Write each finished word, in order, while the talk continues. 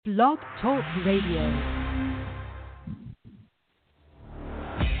Blog Talk Radio.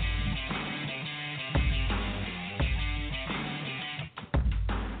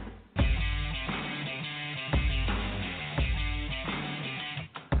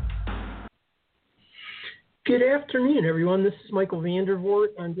 Good afternoon, everyone. This is Michael VanDervort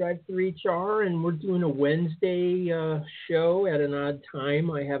on DTHR, and we're doing a Wednesday show at an odd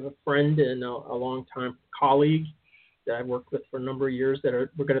time. I have a friend and a longtime colleague that I've worked with for a number of years we're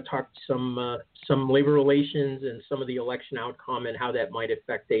going to talk some labor relations and some of the election outcome and how that might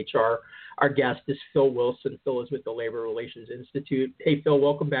affect HR. Our guest is Phil Wilson. Phil is with the Labor Relations Institute. Hey, Phil,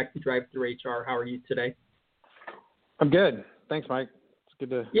 welcome back to DTHR. How are you today? I'm good. Thanks, Mike. It's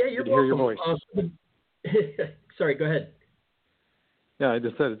good to you're good to hear your voice. Sorry, go ahead. Yeah, I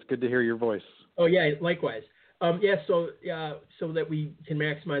just said it's good to hear your voice. Oh, yeah, likewise. So that we can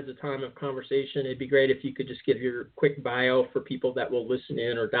maximize the time of conversation, it'd be great if you could just give your quick bio for people that will listen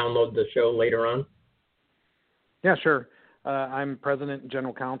in or download the show later on. Yeah, sure. I'm president and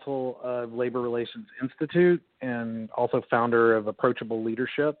general counsel of Labor Relations Institute and also founder of Approachable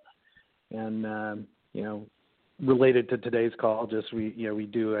Leadership. And, related to today's call, we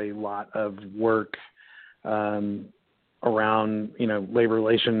do a lot of work around, labor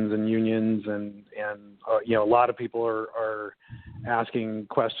relations and unions and a lot of people are asking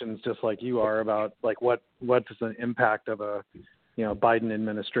questions just like you are about like what is the impact of a, Biden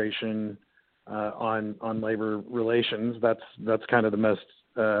administration on labor relations. That's kind of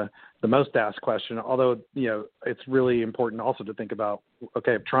the most asked question, although, it's really important also to think about,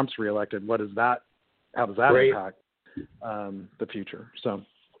 okay, if Trump's reelected, how does that impact the future? So.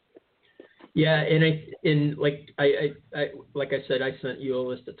 Yeah, and like I said, I sent you a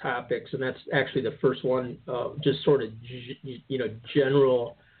list of topics, and that's actually the first one, just sort of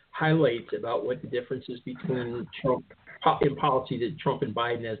general highlights about what the differences between Trump in policy that Trump and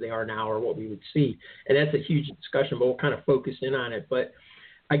Biden as they are now, or what we would see, and that's a huge discussion. But we'll kind of focus in on it. But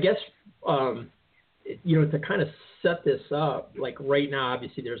I guess to kind of set this up, like right now,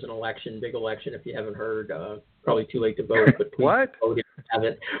 obviously there's an election, big election. If you haven't heard, probably too late to vote, but please what? Vote if you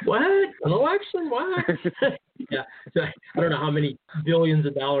haven't. What? An election? What? Yeah. So I don't know how many billions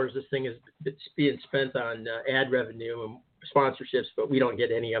of dollars this thing is being spent on ad revenue and sponsorships, but we don't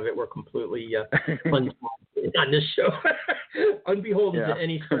get any of it. We're completely on this show, unbeholden to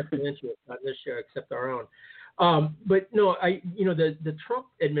any special interest on this show except our own. But no, the Trump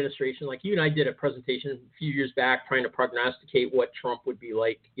administration, like you and I did a presentation a few years back trying to prognosticate what Trump would be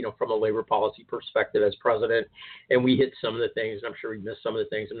like, from a labor policy perspective as president. And we hit some of the things, and I'm sure we missed some of the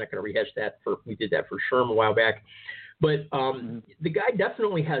things. I'm not going to rehash that. We did that for Sherm a while back. But the guy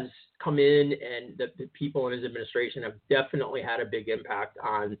definitely has come in, and the people in his administration have definitely had a big impact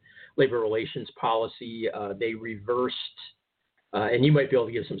on labor relations policy. They reversed and you might be able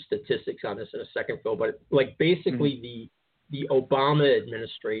to give some statistics on this in a second, Phil, but like basically the Obama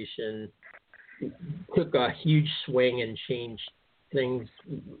administration took a huge swing and changed things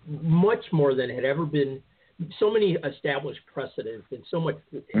much more than had ever been. So many established precedents and so much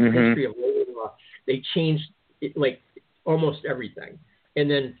history of labor law. They changed it, like almost everything.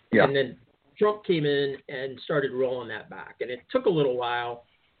 And then Trump came in and started rolling that back. And it took a little while,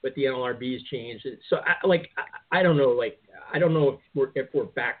 but the NLRB has changed. So I don't know, I don't know if we're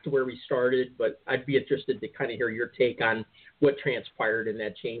back to where we started, but I'd be interested to kind of hear your take on what transpired in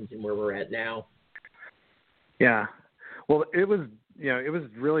that change and where we're at now. Yeah. Well, it was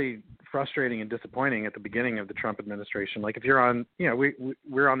really frustrating and disappointing at the beginning of the Trump administration. Like if you're on,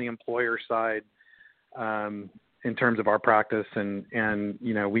 we're on the employer side in terms of our practice and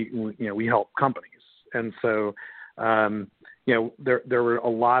we help companies. And so, there were a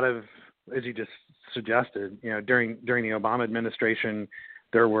lot of, as you just suggested, during the Obama administration,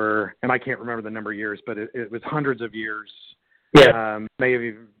 there were, and I can't remember the number of years, but it was hundreds of years. Yeah. May have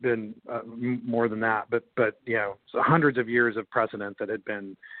even been more than that, but so hundreds of years of precedent that had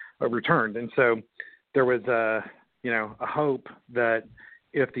been returned. And so there was a hope that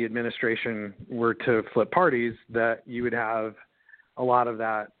if the administration were to flip parties, that you would have a lot of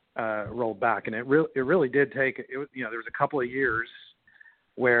that rolled back. And it really did take, there was a couple of years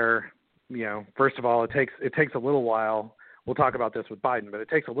where, first of all, it takes a little while. We'll talk about this with Biden, but it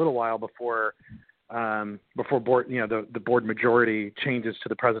takes a little while before board, the board majority changes to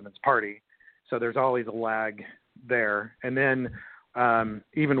the president's party. So there's always a lag there. And then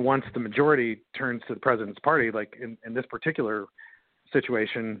even once the majority turns to the president's party, like in this particular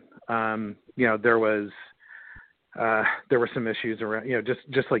situation, there were some issues around,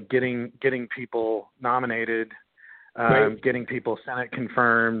 just like getting people nominated, getting people Senate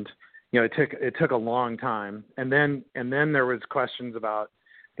confirmed. It took a long time, and then there was questions about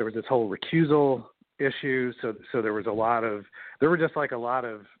there was this whole recusal issue. So there was a lot of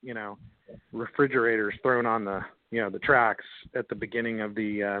refrigerators thrown on the tracks at the beginning of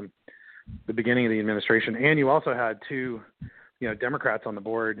the administration. And you also had two, Democrats on the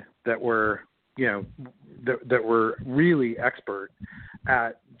board that were, that were really expert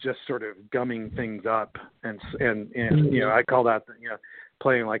at just sort of gumming things up. And I call that,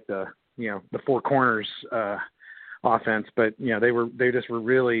 playing like the four corners, offense, but they just were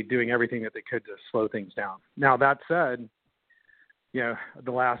really doing everything that they could to slow things down. Now that said, the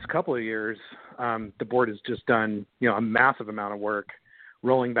last couple of years, the board has just done a massive amount of work,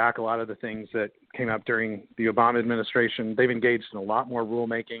 rolling back a lot of the things that came up during the Obama administration. They've engaged in a lot more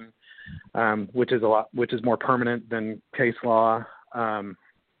rulemaking, which is more permanent than case law.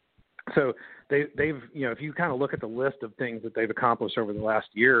 So they've if you kind of look at the list of things that they've accomplished over the last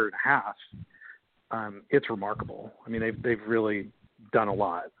year and a half, it's remarkable. I mean, they've really done a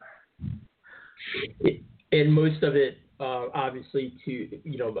lot. And most of it, obviously,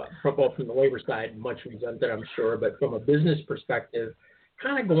 both from the labor side, much resented, I'm sure, but from a business perspective,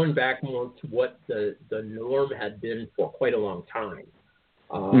 kind of going back more to what the norm had been for quite a long time.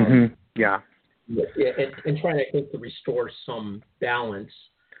 Yeah. And trying, I think, to restore some balance.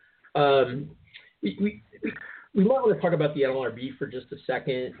 We might want to talk about the NLRB for just a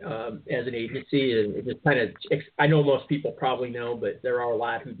second as an agency, and just kind of, I know most people probably know, but there are a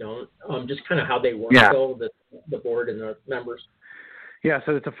lot who don't, just kind of how they work, though, the board and the members. Yeah,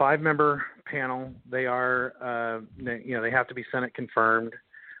 so it's a 5-member panel. They are, they have to be Senate confirmed.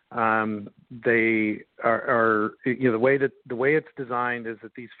 They are the way it's designed is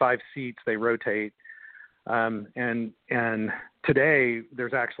that these 5 seats, they rotate. And today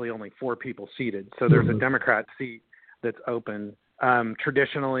there's actually only 4 people seated. So there's a Democrat seat that's open.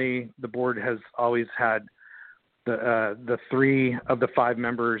 Traditionally, the board has always had the 3 of the 5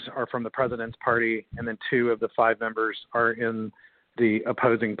 members are from the president's party, and then 2 of the 5 members are in the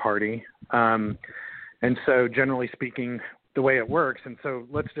opposing party. And so generally speaking, the way it works, and so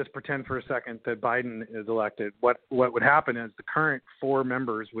let's just pretend for a second that Biden is elected. What would happen is the current 4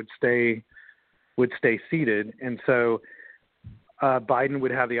 members would stay seated, and so Biden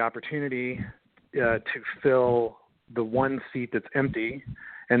would have the opportunity to fill the 1 seat that's empty,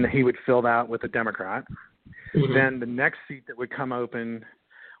 and he would fill that with a Democrat. Mm-hmm. Then the next seat that would come open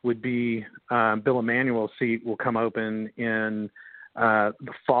would be Bill Emanuel's seat will come open in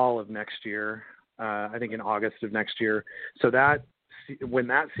the fall of next year, I think in August of next year. So when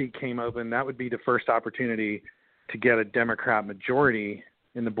that seat came open, that would be the first opportunity to get a Democrat majority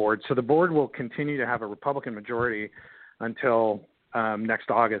in the board. So the board will continue to have a Republican majority until next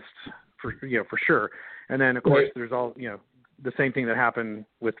August, for sure. And then of course there's all the same thing that happened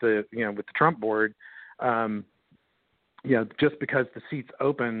with the Trump board. Just because the seat's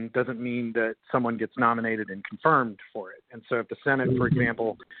open doesn't mean that someone gets nominated and confirmed for it. And so if the Senate, for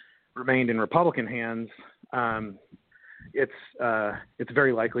example, remained in Republican hands, it's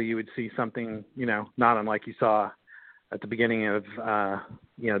very likely you would see something not unlike you saw at the beginning of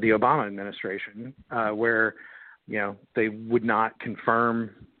the Obama administration, where they would not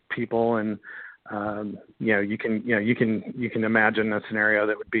confirm people, and you can imagine a scenario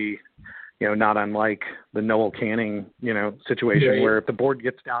that would be not unlike the Noel Canning situation, where if the board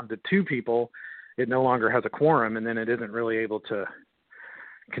gets down to 2 people, it no longer has a quorum, and then it isn't really able to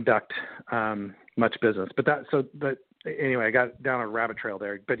conduct much business. But anyway, I got down a rabbit trail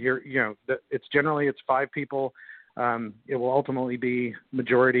there. But it's 5 people. It will ultimately be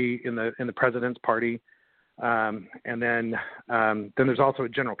majority in the president's party, and then there's also a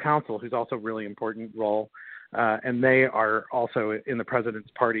general counsel who's also a really important role, and they are also in the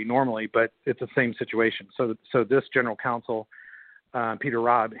president's party normally, but it's the same situation. So this general counsel, Peter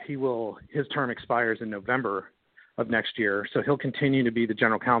Robb, his term expires in November of next year, so he'll continue to be the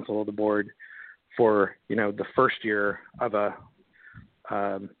general counsel of the board for the first year of a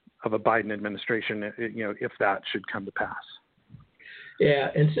Biden administration, if that should come to pass.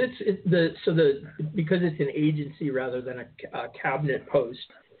 Yeah, and so because it's an agency rather than a cabinet post,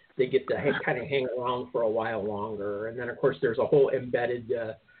 they get to kind of hang around for a while longer. And then of course there's a whole embedded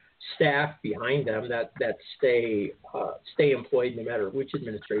staff behind them that stay employed no matter which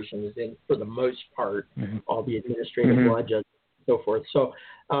administration is in, for the most part, all the administrative law judges and so forth. So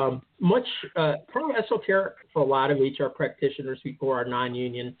probably esoteric for a lot of HR practitioners who are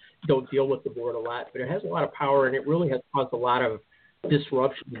non-union, don't deal with the board a lot, but it has a lot of power, and it really has caused a lot of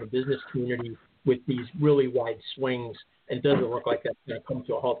disruption in the business community with these really wide swings, and doesn't look like that's going to come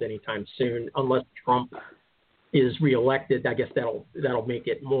to a halt anytime soon unless Trump is reelected. I guess that'll make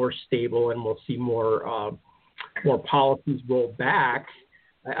it more stable, and we'll see more policies rolled back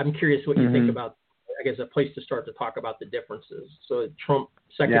I'm curious what you think about, I guess, a place to start to talk about the differences. So Trump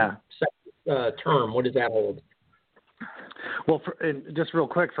second term, what does that hold? Well, and just real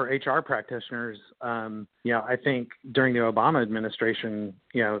quick for HR practitioners, I think during the Obama administration,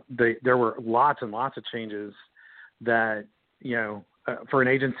 there were lots and lots of changes that, for an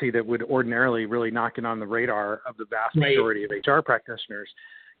agency that would ordinarily really not get on the radar of the vast majority of HR practitioners,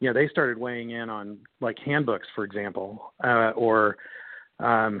 they started weighing in on like handbooks, for example, or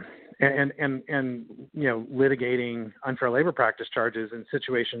litigating unfair labor practice charges in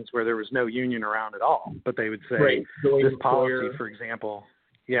situations where there was no union around at all. But they would say this policy, for example,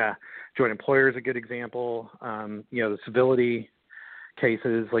 joint employer is a good example. The civility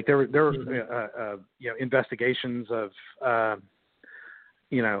cases, like there were investigations of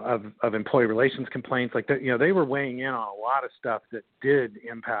employee relations complaints, like that. They were weighing in on a lot of stuff that did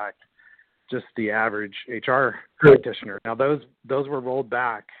impact just the average HR practitioner. Now those were rolled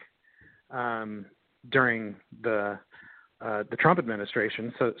back during the Trump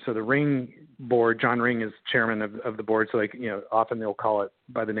administration. So the Ring board, John Ring is chairman of the board. So often they'll call it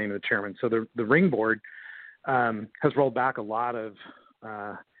by the name of the chairman. So the Ring board has rolled back a lot of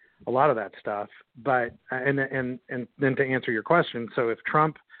that stuff. But and then to answer your question, so if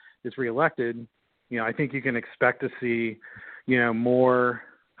Trump is reelected, I think you can expect to see more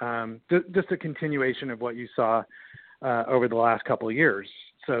just a continuation of what you saw over the last couple of years.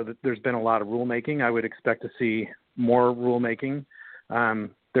 So there's been a lot of rulemaking. I would expect to see more rulemaking.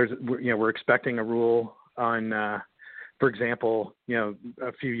 We're expecting a rule on, for example,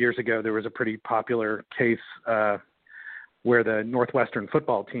 a few years ago there was a pretty popular case where the Northwestern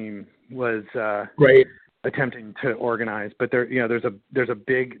football team was attempting to organize, but there's a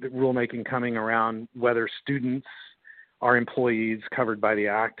big rulemaking coming around whether students are employees covered by the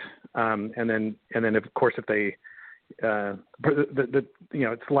act, and then of course if they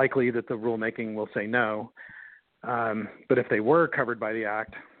it's likely that the rulemaking will say no, but if they were covered by the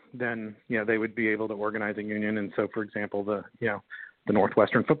act, then they would be able to organize a union. And so, for example, the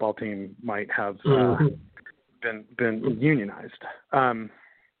Northwestern football team might have been unionized.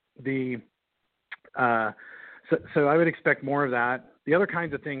 So I would expect more of that. The other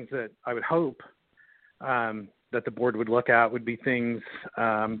kinds of things that I would hope that the board would look at would be things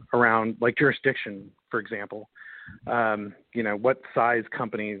around like jurisdiction, for example. What size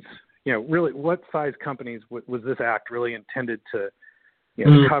companies, what size companies was this act really intended to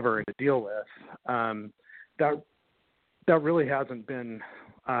cover and to deal with? That really hasn't been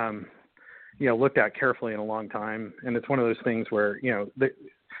looked at carefully in a long time, and it's one of those things where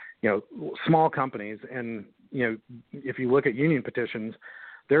small companies, and if you look at union petitions,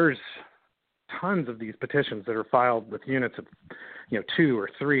 there's tons of these petitions that are filed with units of 2 or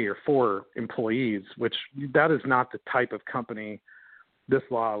 3 or 4 employees, which that is not the type of company this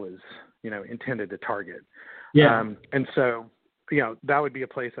law is intended to target. And so that would be a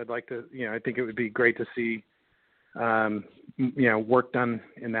place I'd like to I think it would be great to see work done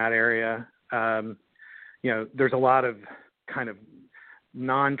in that area. There's a lot of kind of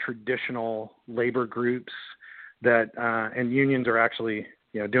non-traditional labor groups that and unions are actually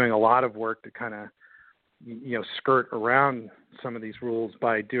doing a lot of work to kind of skirt around some of these rules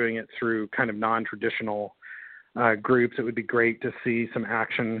by doing it through kind of non-traditional groups. It would be great to see some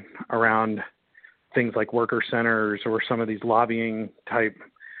action around things like worker centers or some of these lobbying type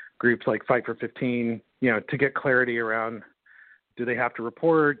groups like Fight for 15, to get clarity around, do they have to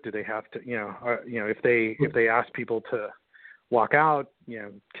report? Do they have to, if they ask people to walk out,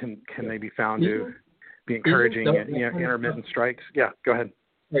 can they be found to be encouraging intermittent strikes? Yeah, go ahead.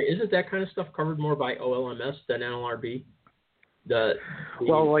 Right. Isn't that kind of stuff covered more by OLMS than NLRB?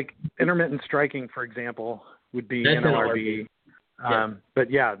 Well, like intermittent striking, for example, would be NLRB. But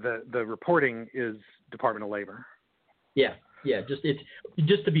the reporting is Department of Labor. Yeah.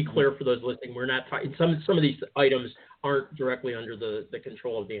 Just to be clear for those listening, we're not talking. Some of these items aren't directly under the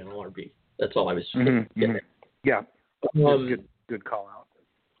control of the NLRB. That's all I was getting at. Yeah. Good call out.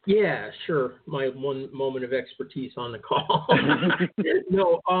 Yeah, sure. My one moment of expertise on the call.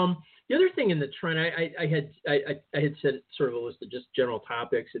 No, the other thing in the trend, I had sent sort of a list of just general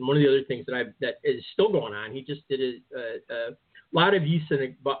topics, and one of the other things that is still going on, he just did a lot of use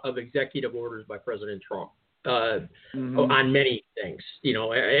of executive orders by President Trump on many things,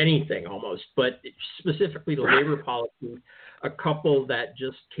 anything almost, but specifically to labor policy. A couple that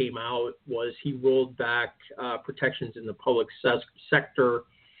just came out was he rolled back protections in the public sector.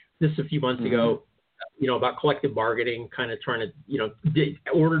 This a few months ago, about collective bargaining, kind of trying to,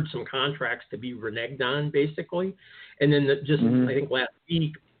 ordered some contracts to be reneged on, basically. And then I think last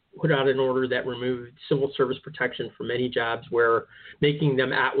week, put out an order that removed civil service protection for many jobs, where making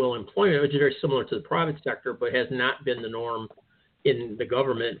them at-will employment, which is very similar to the private sector, but has not been the norm in the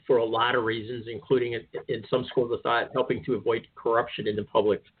government for a lot of reasons, including in some schools of thought, helping to avoid corruption in the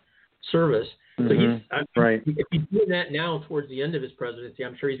public service. So right. if he's doing that now towards the end of his presidency,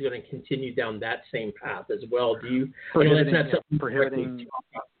 I'm sure he's going to continue down that same path as well. Do you? I know that's not something prohibiting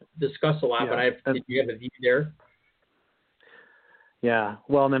discuss a lot, but did you have a view there? Yeah.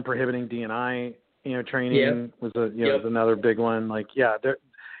 Well, and then prohibiting D&I, training was was another big one. Like,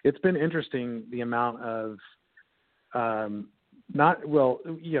 it's been interesting the amount of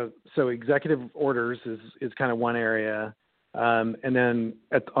so executive orders is kind of one area. And then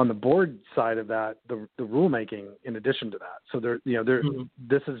on the board side of that, the rulemaking in addition to that. So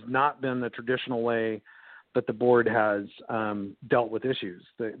this has not been the traditional way that the board has dealt with issues.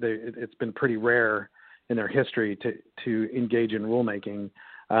 It's been pretty rare in their history to engage in rulemaking.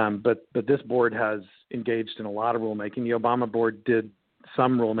 But this board has engaged in a lot of rulemaking. The Obama board did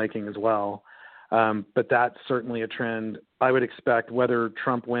some rulemaking as well. But that's certainly a trend. I would expect, whether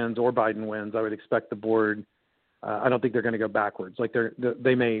Trump wins or Biden wins, I would expect the board. I don't think they're going to go backwards. Like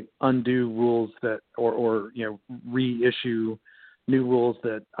they may undo rules that, or reissue new rules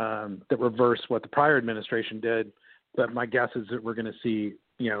that reverse what the prior administration did. But my guess is that we're going to see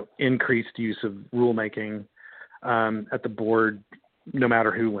increased use of rulemaking at the board, no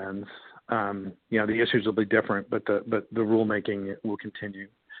matter who wins. The issues will be different, but the rulemaking will continue.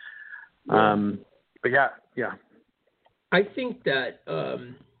 But yeah. I think that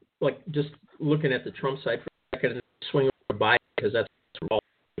just looking at the Trump side for a second and swing over to Biden, because that's all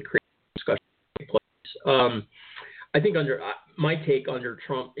the creative discussion take place. I think my take under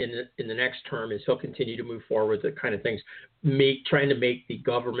Trump in the next term is he'll continue to move forward with the kind of things, trying to make the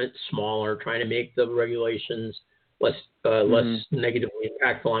government smaller, trying to make the regulations less negatively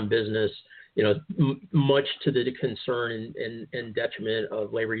impactful on business. Much to the concern and detriment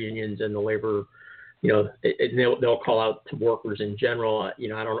of labor unions and the labor. They'll call out to workers in general.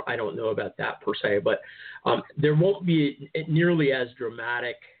 I don't know about that per se, but there won't be nearly as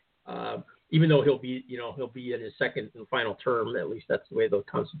dramatic. Even though he'll be in his second and final term, at least that's the way the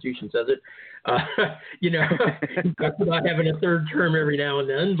Constitution says it. He talks about having a third term every now and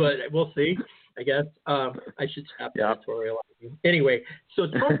then, but we'll see. I guess I should stop editorializing. Anyway, so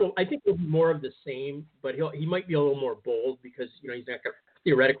Trump, I think, will be more of the same, but he might be a little more bold because he's not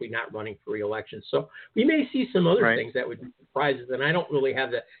theoretically not running for re-election. So we may see some other things that would be surprises, and I don't really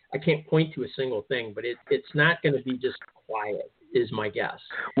have that. I can't point to a single thing, but it's not going to be just quiet, is my guess.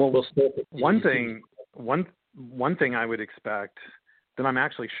 Well, one thing I would expect that I'm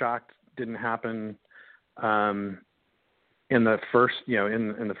actually shocked didn't happen in the first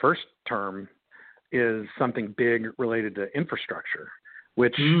in the first term is something big related to infrastructure,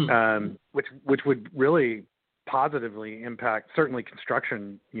 which would really positively impact. Certainly,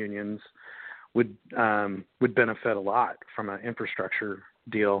 construction unions would benefit a lot from an infrastructure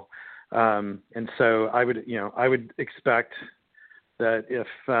deal, and so I would expect that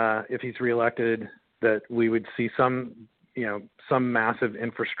if he's reelected, that we would see some massive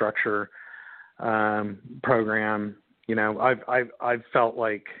infrastructure program. I've felt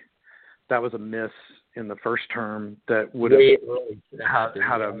like that was a miss in the first term that would have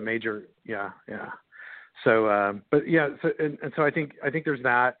had a major So, so I think there's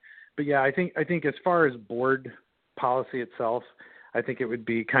that. But yeah, I think as far as board policy itself, I think it would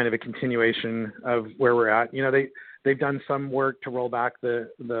be kind of a continuation of where we're at. They've done some work to roll back the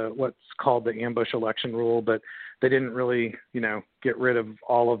what's called the ambush election rule, but they didn't really get rid of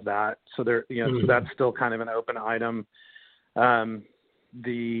all of that. So so that's still kind of an open item.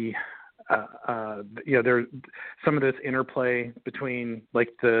 There's some of this interplay between like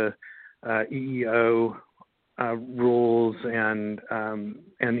the EEO rules and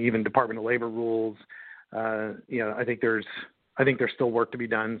even Department of Labor rules. I think there's still work to be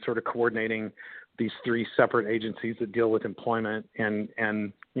done, sort of coordinating these three separate agencies that deal with employment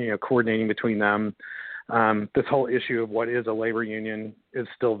and coordinating between them. This whole issue of what is a labor union is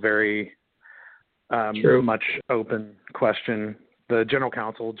still very much open question. The General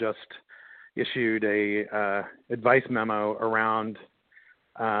Counsel just issued a advice memo around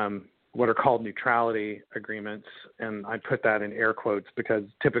what are called neutrality agreements, and I put that in air quotes because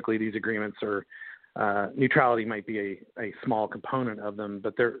typically these agreements are neutrality might be a small component of them,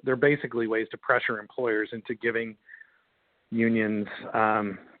 but they're basically ways to pressure employers into giving unions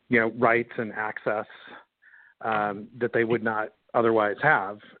rights and access that they would not otherwise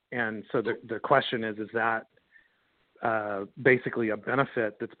have. And so the question is that basically a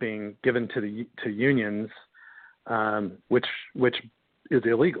benefit that's being given to unions, which is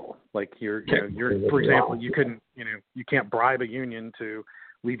illegal. Like you're for example, you can't bribe a union to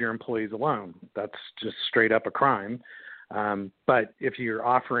leave your employees alone. That's just straight up a crime. But if you're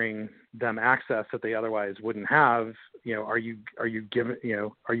offering them access that they otherwise wouldn't have, are you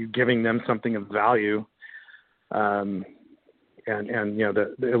giving them something of value? And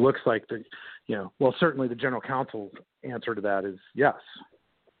it looks like certainly the general counsel's answer to that is yes.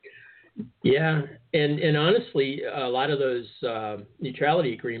 Yeah, and honestly, a lot of those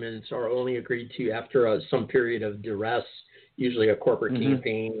neutrality agreements are only agreed to after some period of duress, usually a corporate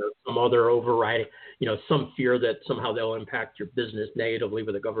campaign or some other overriding, some fear that somehow they'll impact your business negatively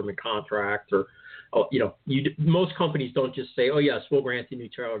with a government contract or, most companies don't just say, oh, yes, we'll grant the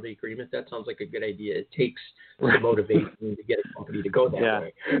neutrality agreement. That sounds like a good idea. It takes some motivation to get a company to go that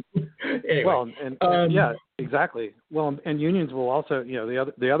way. Anyway, well, yeah, exactly. Well, and unions will also,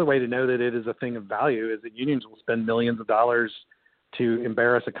 the other way to know that it is a thing of value is that unions will spend millions of dollars to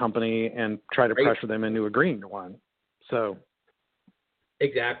embarrass a company and try to pressure them into agreeing to one. So,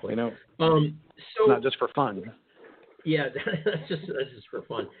 exactly. So not just for fun. Yeah, that's just for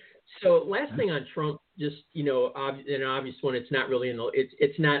fun. So last thing on Trump, just an obvious one. It's not really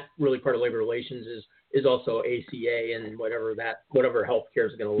it's not really part of labor relations. Is also ACA and whatever healthcare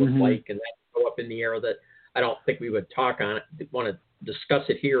is going to look like, and that go up in the air. That I don't think we would want to discuss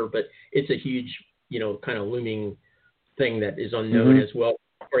it here, but it's a huge kind of looming thing that is unknown as well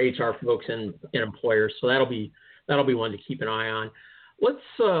for HR folks and employers. So that'll be one to keep an eye on. Let's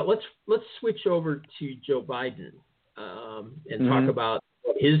switch over to Joe Biden and talk about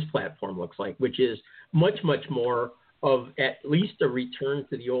what his platform looks like, which is much more of at least a return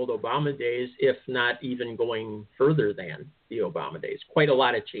to the old Obama days, if not even going further than the Obama days. Quite a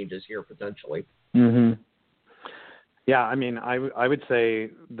lot of changes here potentially. Mm-hmm. Yeah, I mean, I would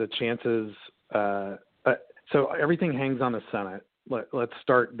say the chances. So everything hangs on the Senate. Let's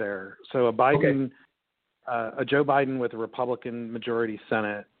start there. So a Joe Biden with a Republican majority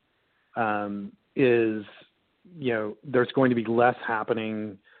Senate is, there's going to be less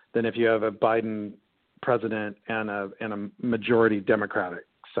happening than if you have a Biden president and a majority Democratic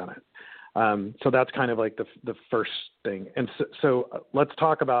Senate. So that's kind of like the first thing. And so let's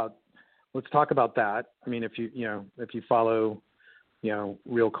talk about that. I mean, if you follow,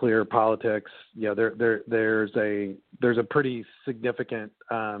 real clear politics, there's a pretty significant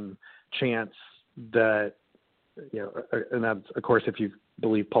chance that, and that's, of course, if you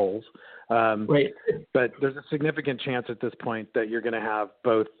believe polls, right. But there's a significant chance at this point that you're going to have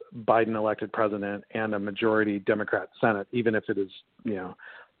both Biden elected president and a majority Democrat Senate, even if it is,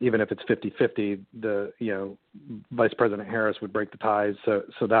 even if it's 50-50, the, Vice President Harris would break the ties. So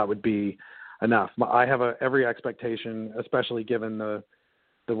that would be enough. I have every expectation, especially given the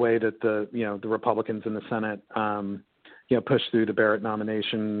way that the Republicans in the Senate, push through the Barrett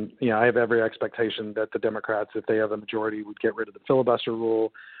nomination. I have every expectation that the Democrats, if they have a majority, would get rid of the filibuster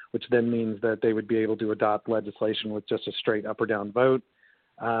rule, which then means that they would be able to adopt legislation with just a straight up or down vote.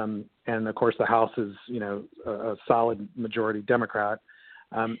 And of course, the House is, a solid majority Democrat.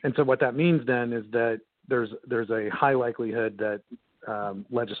 And so what that means then is that there's a high likelihood that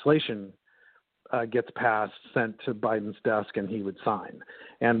legislation gets passed, sent to Biden's desk, and he would sign.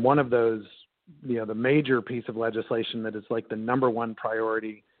 And one of those, the major piece of legislation that is like the number one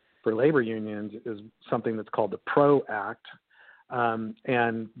priority for labor unions is something that's called the PRO Act.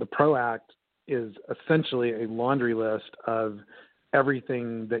 And the PRO Act is essentially a laundry list of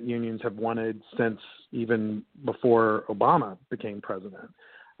everything that unions have wanted since even before Obama became president.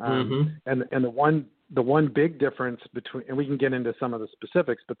 And the one big difference between, and we can get into some of the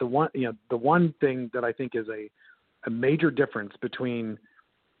specifics, but the one thing that I think is a major difference between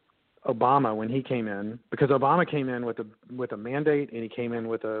Obama when he came in, because Obama came in with a mandate, and he came in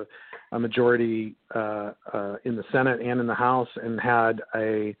with a majority in the Senate and in the House, and had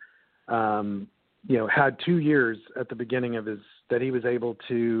had 2 years at the beginning of that he was able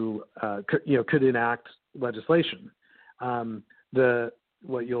to could enact legislation.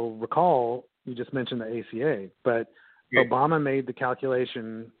 What you'll recall, you just mentioned the ACA, but Obama made the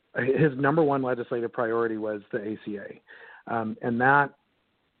calculation. His number one legislative priority was the ACA, and that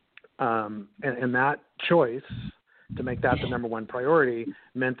choice to make that the number one priority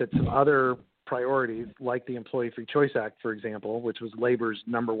meant that some other priorities, like the Employee Free Choice Act, for example, which was labor's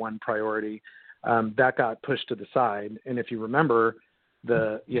number one priority, that got pushed to the side. And if you remember,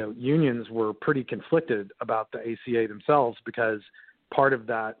 the unions were pretty conflicted about the ACA themselves, because part of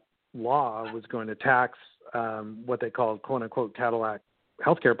that law was going to tax what they called "quote unquote" Cadillac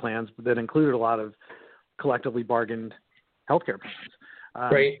healthcare plans, that included a lot of collectively bargained healthcare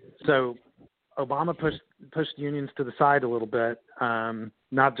plans. Right. So Obama pushed unions to the side a little bit,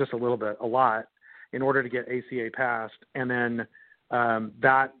 not just a little bit, a lot, in order to get ACA passed. And then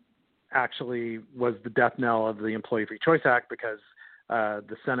that actually was the death knell of the Employee Free Choice Act, because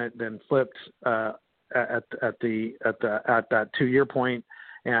the Senate then flipped at that 2-year point,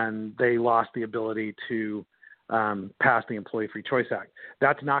 and they lost the ability to pass the Employee Free Choice Act.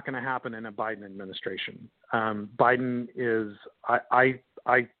 That's not going to happen in a Biden administration. Biden is, I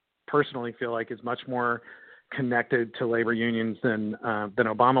personally feel like, is much more connected to labor unions than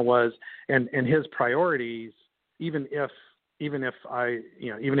Obama was, and his priorities, even if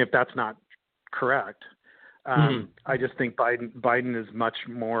that's not correct, I just think Biden is much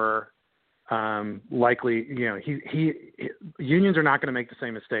more likely. Unions are not going to make the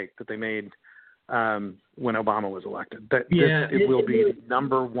same mistake that they made when Obama was elected. It will be the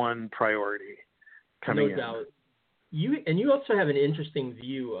number one priority coming in. No doubt. You also have an interesting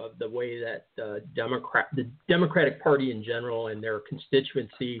view of the way that the Democratic Party in general and their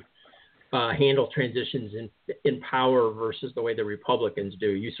constituency handle transitions in power versus the way the Republicans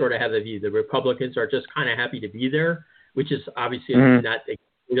do. You sort of have the view the Republicans are just kind of happy to be there, which is obviously not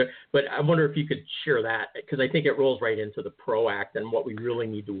either. But I wonder if you could share that, because I think it rolls right into the PRO Act and what we really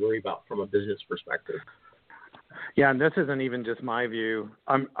need to worry about from a business perspective. Yeah, and this isn't even just my view.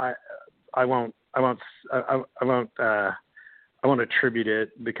 I won't attribute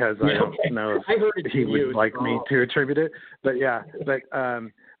it, because I don't know if he would like me to attribute it. But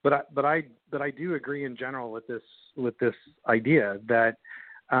I do agree in general with this idea that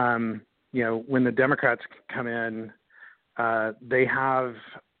when the Democrats come in, they have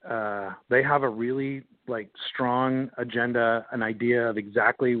a really strong agenda, an idea of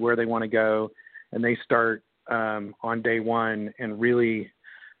exactly where they want to go, and they start on day one and really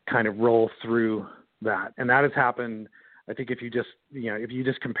kind of roll through that. And that has happened. I think if you just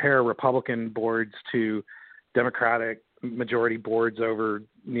compare Republican boards to Democratic majority boards over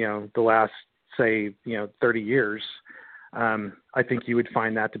the last, say, 30 years, I think you would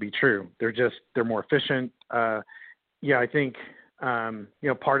find that to be true. They're more efficient. I think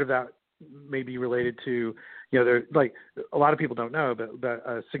part of that may be related to they're a lot of people don't know, but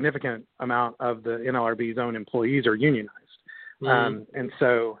a significant amount of the NLRB's own employees are unionized. And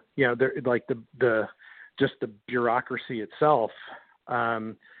so, they're just the bureaucracy itself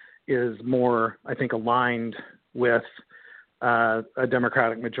is more, I think, aligned with a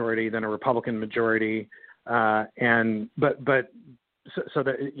Democratic majority than a Republican majority. So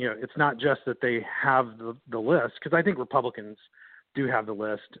that it's not just that they have the list, because I think Republicans do have the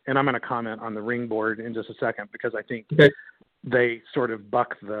list, and I'm going to comment on the ring board in just a second, because I think they sort of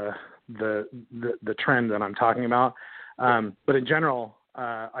buck the trend that I'm talking about. But in general,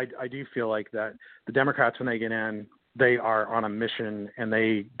 I do feel like that the Democrats, when they get in, they are on a mission, and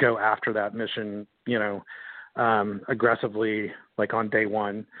they go after that mission, aggressively, on day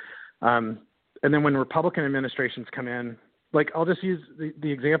one. And then when Republican administrations come in, I'll just use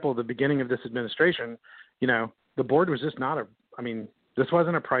the example of the beginning of this administration. The board was just this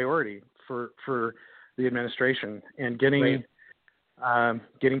wasn't a priority for the administration, and getting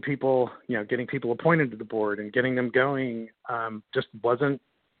people appointed to the board and getting them going just wasn't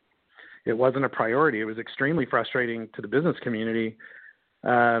a priority. It was extremely frustrating to the business community.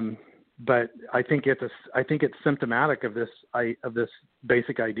 But I think it's symptomatic of this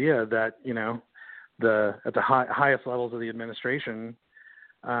basic idea that at the highest levels of the administration,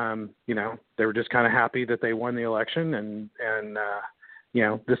 they were just kind of happy that they won the election, and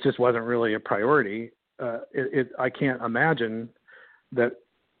this just wasn't really a priority. I can't imagine that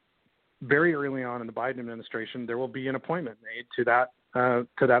very early on in the Biden administration there will be an appointment made to that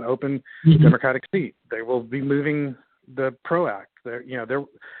open Democratic seat. They will be moving the PRO Act. There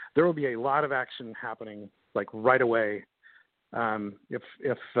will be a lot of action happening right away if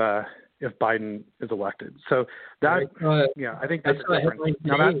Biden is elected. So that I think that's a difference.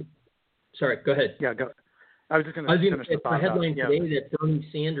 Sorry, go ahead. Yeah, go. I was just going to finish the thought. A headline today that Bernie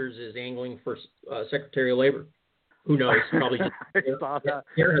Sanders is angling for Secretary of Labor. Who knows? Probably just I saw that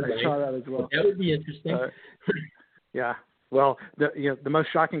as well. That would be interesting. Yeah. Well, the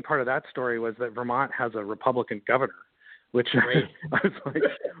most shocking part of that story was that Vermont has a Republican governor, which I was like,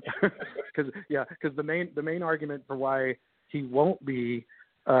 because the main argument for why he won't be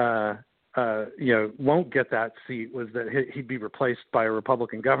won't get that seat was that he'd be replaced by a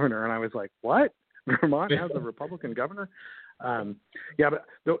Republican governor, and I was like, what? Vermont has a Republican governor? But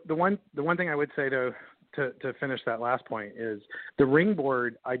the one thing I would say to finish that last point is the ring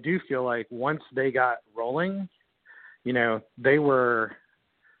board. I do feel like once they got rolling, they were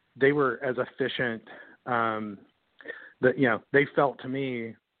as efficient. They felt to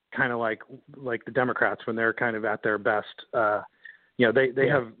me kind of like the Democrats when they're kind of at their best. They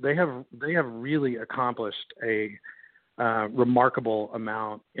have really accomplished a remarkable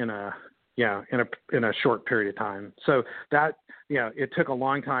amount in a short period of time. So that, it took a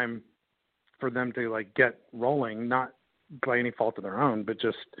long time for them to like get rolling, not by any fault of their own, but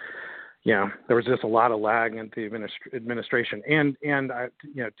just, there was just a lot of lag in the administration, and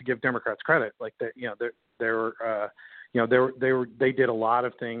to give Democrats credit, like that, they did a lot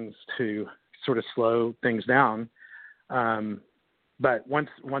of things to sort of slow things down. But once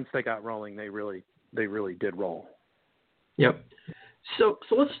they got rolling, they really did roll. Yep. So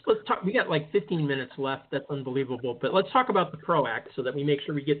let's talk. We got like 15 minutes left. That's unbelievable. But let's talk about the PRO Act so that we make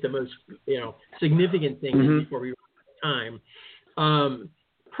sure we get the most significant things before we run out of time.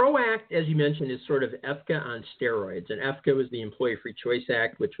 PRO Act, as you mentioned, is sort of EFCA on steroids, and EFCA was the Employee Free Choice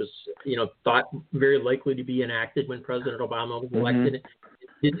Act, which was thought very likely to be enacted when President Obama was elected. It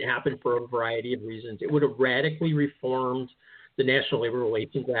didn't happen for a variety of reasons. It would have radically reformed the National Labor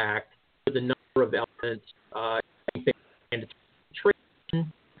Relations Act with a number of elements,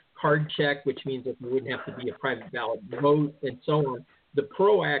 card check, which means that there wouldn't have to be a private ballot vote, and so on. The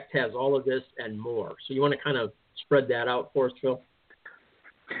PRO Act has all of this and more. So you want to kind of spread that out for us, Phil?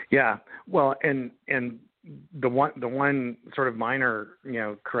 Yeah. Well, and the one sort of minor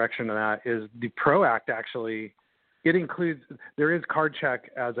correction to that is the PRO Act actually, there is card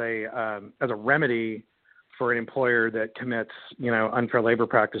check as a remedy for an employer that commits unfair labor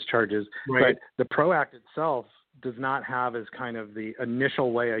practice charges. Right. But the PRO Act itself does not have as kind of the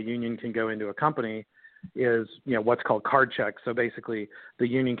initial way a union can go into a company is, what's called card check. So basically the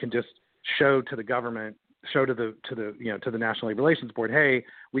union can just show to the government, to the National Labor Relations Board, hey,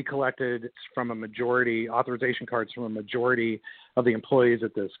 we collected from a majority authorization cards from a majority of the employees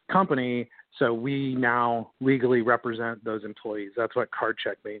at this company. So we now legally represent those employees. That's what card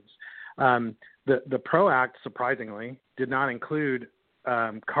check means. The PRO Act, surprisingly, did not include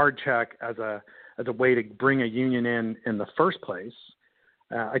card check as a way to bring a union in the first place.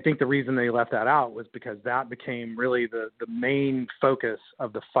 I think the reason they left that out was because that became really the main focus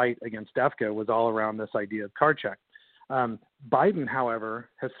of the fight against EFCA was all around this idea of card check. Biden, however,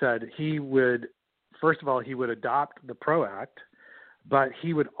 has said he would adopt the PRO Act, but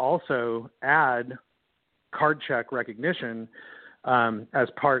he would also add card check recognition as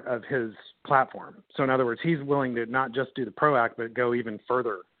part of his platform. So in other words, he's willing to not just do the PRO Act, but go even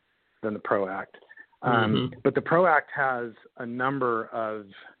further than the PRO Act. But the PRO Act has a number of,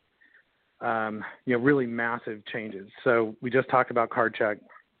 really massive changes. So we just talked about card check.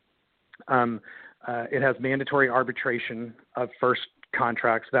 It has mandatory arbitration of first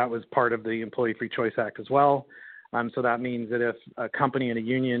contracts. That was part of the Employee Free Choice Act as well. So that means that if a company and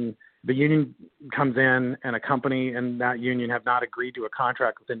the union comes in and a company and that union have not agreed to a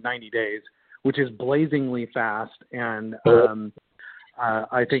contract within 90 days, which is blazingly fast. And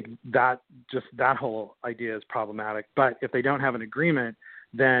I think that whole idea is problematic. But if they don't have an agreement,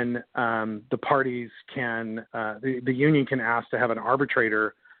 then the parties can, the union can ask to have an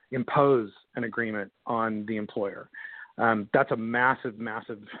arbitrator impose an agreement on the employer. That's a massive,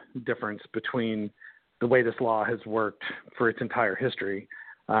 massive difference between the way this law has worked for its entire history.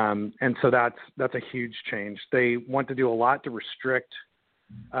 And so that's a huge change. They want to do a lot to restrict,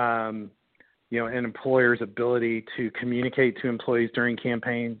 an employer's ability to communicate to employees during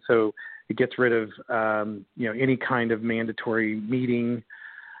campaigns. So it gets rid of, any kind of mandatory meeting.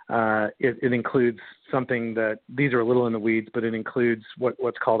 It includes something that these are a little in the weeds, but it includes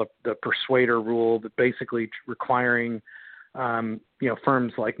what's called the persuader rule, that basically requiring,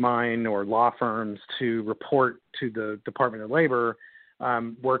 firms like mine or law firms to report to the Department of Labor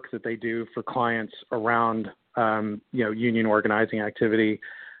work that they do for clients around, union organizing activity.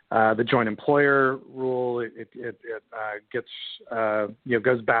 The joint employer rule, it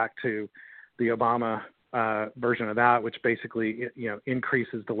goes back to the Obama version of that, which basically,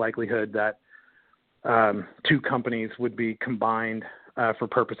 increases the likelihood that two companies would be combined for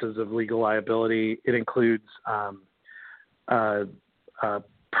purposes of legal liability. It includes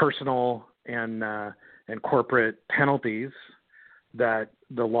personal and corporate penalties that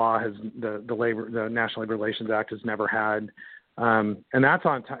the law has, the National Labor Relations Act has never had. And that's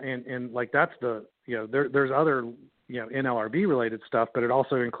on time. And like, that's there's other, NLRB related stuff, but it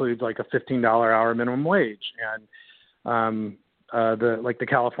also includes like a $15 hour minimum wage and, the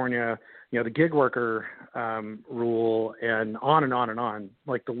California, the gig worker, rule and on and on and on.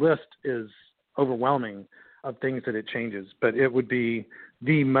 Like, the list is overwhelming of things that it changes, but it would be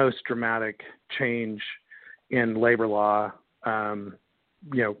the most dramatic change in labor law,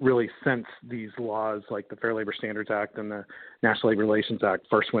 really since these laws like the Fair Labor Standards Act and the National Labor Relations Act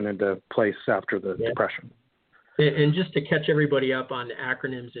first went into place after the Depression. And just to catch everybody up on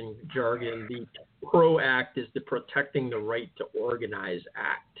acronyms and jargon, the PRO Act is the Protecting the Right to Organize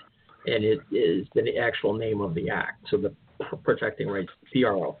Act, and it is the actual name of the act. So the Protecting Rights,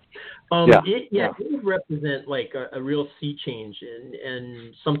 PRO. It would represent like a real sea change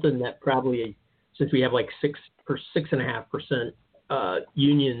and something that probably, since we have like 6.5%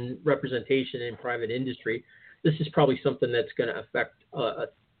 union representation in private industry, this is probably something that's going to affect a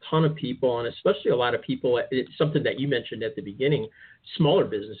ton of people, and especially a lot of people. It's something that you mentioned at the beginning, smaller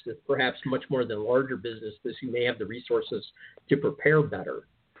businesses, perhaps much more than larger businesses who may have the resources to prepare better.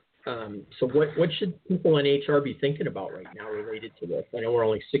 So what should people in HR be thinking about right now related to this? I know we're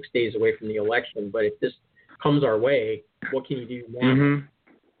only 6 days away from the election, but if this comes our way, what can you do now? Mm-hmm.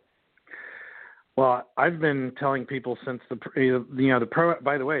 Well, I've been telling people since the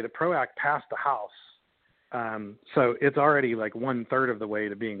PRO Act passed the House, so it's already like 1/3 of the way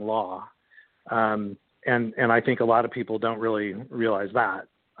to being law, and I think a lot of people don't really realize that.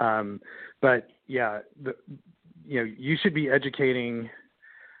 But yeah, you should be educating.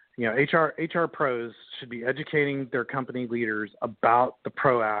 HR pros should be educating their company leaders about the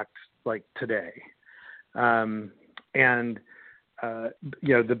PRO Act like today. The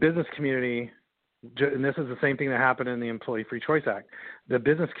business community, and this is the same thing that happened in the Employee Free Choice Act. The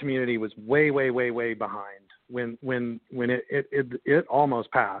business community was way behind when it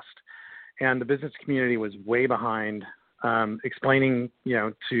almost passed, and the business community was way behind explaining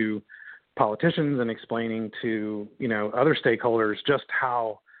to politicians and explaining to other stakeholders just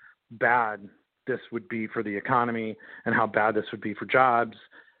how bad this would be for the economy and how bad this would be for jobs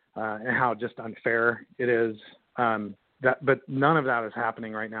and how just unfair it is. But none of that is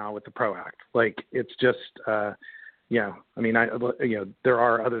happening right now with the PRO Act. Like it's just, there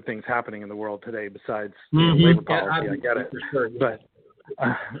are other things happening in the world today besides labor policy. I get it, sure, yeah.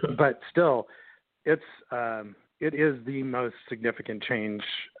 but still, it is the most significant change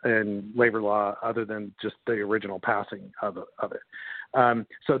in labor law other than just the original passing of it.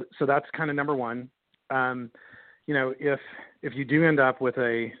 So that's kind of number one. If you do end up with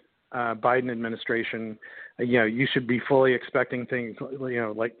a Biden administration, you should be fully expecting things,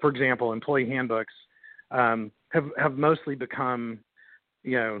 like, for example, employee handbooks have mostly become,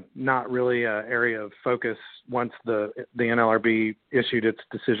 not really an area of focus once the NLRB issued its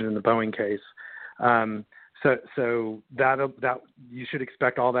decision in the Boeing case. So that you should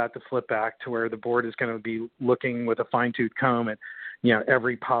expect all that to flip back to where the board is going to be looking with a fine-tooth comb at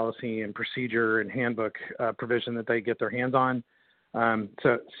every policy and procedure and handbook provision that they get their hands on.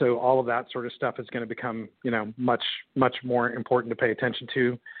 So all of that sort of stuff is going to become much more important to pay attention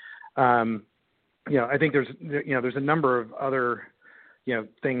to. I think there's a number of other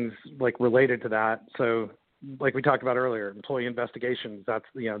things like related to that. So like we talked about earlier, employee investigations, that's,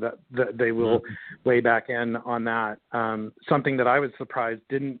 that they will weigh back in on that. Something that I was surprised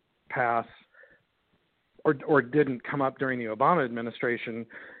didn't pass or didn't come up during the Obama administration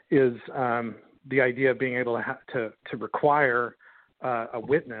is the idea of being able to require a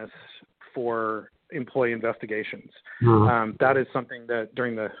witness for employee investigations. That is something that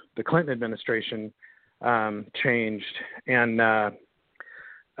during the Clinton administration changed, and that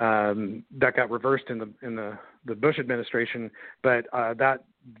got reversed in the Bush administration. But that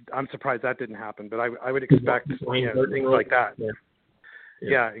I'm surprised that didn't happen. But I would expect things like that.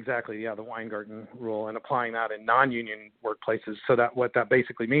 Yeah, exactly. Yeah, the Weingarten rule, and applying that in non-union workplaces. So that what that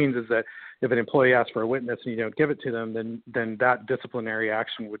basically means is that if an employee asks for a witness and you don't give it to them, then that disciplinary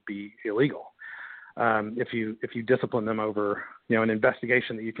action would be illegal. If you discipline them over an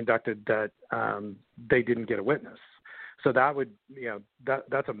investigation that you conducted that they didn't get a witness. So that would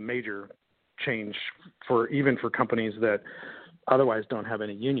that's a major change for companies that otherwise don't have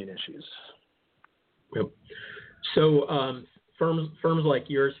any union issues. Yep. So firms like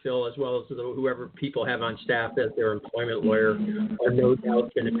yours, Phil, as well as whoever people have on staff as their employment lawyer, are no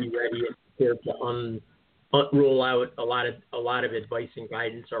doubt going to be ready and prepared to roll out a lot of advice and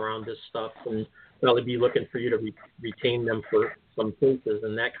guidance around this stuff, and probably be looking for you to retain them for some cases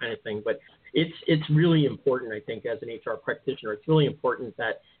and that kind of thing. But it's really important, I think, as an HR practitioner. It's really important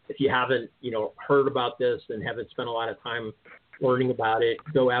that if you haven't heard about this and haven't spent a lot of time learning about it,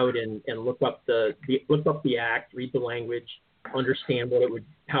 go out and look up the act, read the language, understand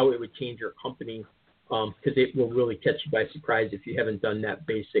how it would change your company, because it will really catch you by surprise if you haven't done that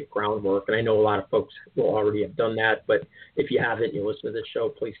basic groundwork. And I know a lot of folks will already have done that, but if you haven't, you listen to this show,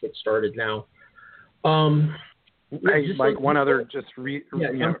 please get started now. One other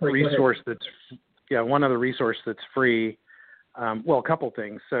resource that's free Well, a couple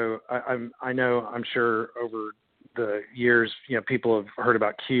things. So I know, I'm sure over the years, people have heard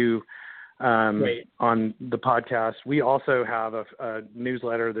about Q on the podcast. We also have a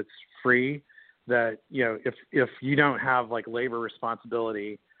newsletter that's free that, if you don't have like labor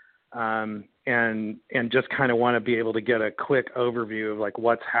responsibility, and just kind of want to be able to get a quick overview of like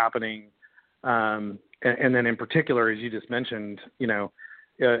what's happening. And then in particular, as you just mentioned,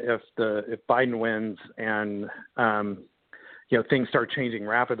 if Biden wins and, things start changing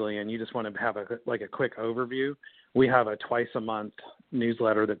rapidly and you just want to have a quick overview, we have a twice a month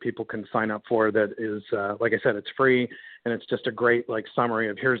newsletter that people can sign up for that is, like I said, it's free, and it's just a great summary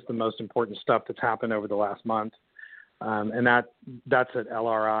of here's the most important stuff that's happened over the last month. And that's at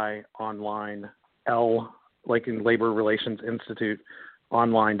LRI online, like in Labor Relations Institute,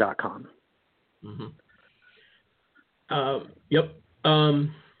 online.com. Mm-hmm. Yep.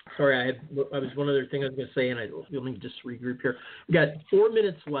 Sorry, I was one other thing I was going to say, and let me just regroup here. We got 4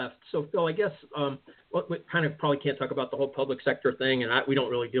 minutes left. So, Phil, I guess we kind of probably can't talk about the whole public sector thing, and we don't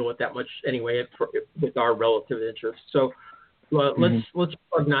really deal with that much anyway with our relative interests. So let's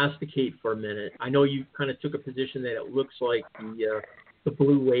prognosticate for a minute. I know you kind of took a position that it looks like the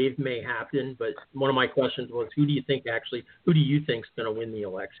blue wave may happen, but one of my questions was, who do you think is going to win the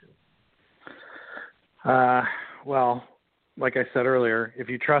election? Well, like I said earlier, if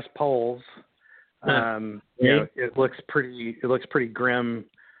you trust polls, it looks pretty grim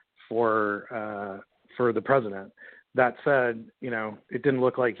for the president. That said, it didn't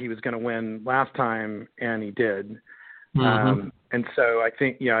look like he was going to win last time, and he did. Mm-hmm. And so I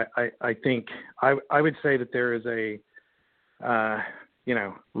think, I would say that there is a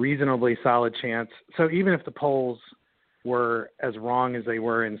reasonably solid chance. So even if the polls were as wrong as they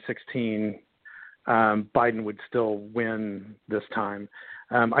were in 2016, Biden would still win this time.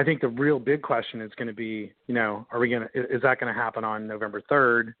 I think the real big question is going to be, is that going to happen on November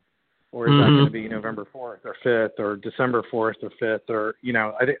 3rd, or is that going to be November 4th or 5th or December 4th or 5th, or,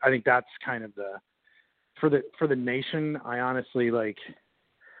 I think that's kind of for the nation. I honestly I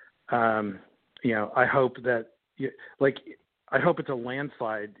hope that I hope it's a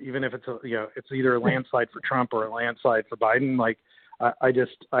landslide, even if it's it's either a landslide for Trump or a landslide for Biden.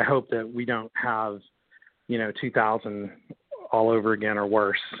 I hope that we don't have, 2000 all over again or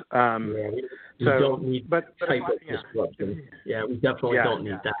worse. We don't need type of disruption. Yeah, we definitely don't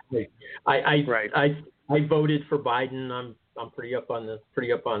need that. I voted for Biden. I'm pretty up on the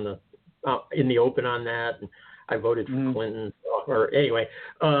in the open on that. And I voted for Clinton. Or anyway,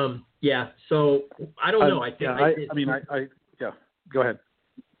 So I don't know. Go ahead.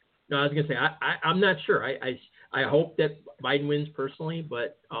 No, I was going to say, I'm not sure. I hope that Biden wins personally,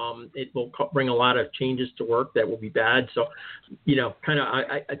 but it will bring a lot of changes to work that will be bad. So,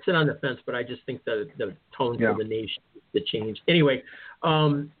 I sit on the fence, but I just think the tone for the nation to change. Anyway,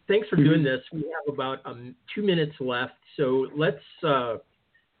 thanks for doing this. We have about 2 minutes left. So let's,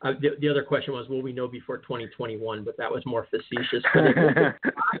 the other question was, will we know before 2021? But that was more facetious.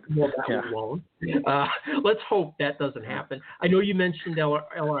 We won't. Let's hope that doesn't happen. I know you mentioned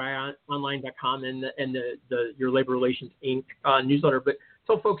LRIonline.com and your Labor Relations Inc. Newsletter, but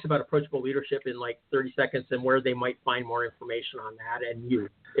tell folks about approachable leadership in 30 seconds and where they might find more information on that, and you,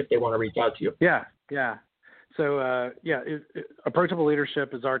 if they want to reach out to you. Yeah. So approachable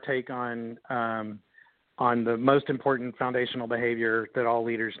leadership is our take on the most important foundational behavior that all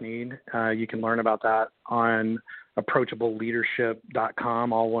leaders need. You can learn about that on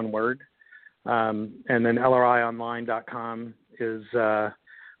approachabilieadership.com, all one word. And then LRIonline.com is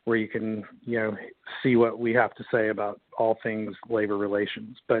where you can, see what we have to say about all things labor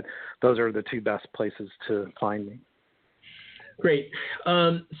relations. But those are the two best places to find me. Great.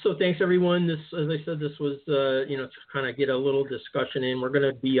 So thanks, everyone. This, as I said, this was, to kind of get a little discussion in. We're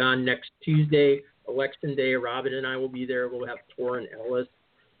going to be on next Tuesday, Election Day. Robin and I will be there. We'll have Tor and Ellis,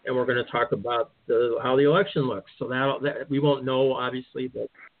 and we're going to talk about how the election looks. So that we won't know, obviously. But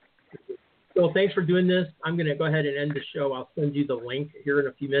so thanks for doing this. I'm going to go ahead and end the show. I'll send you the link here in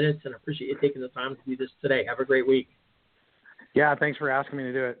a few minutes, and I appreciate you taking the time to do this today. Have a great week. Yeah, thanks for asking me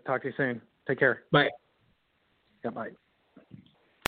to do it. Talk to you soon. Take care. Bye. Yeah, bye.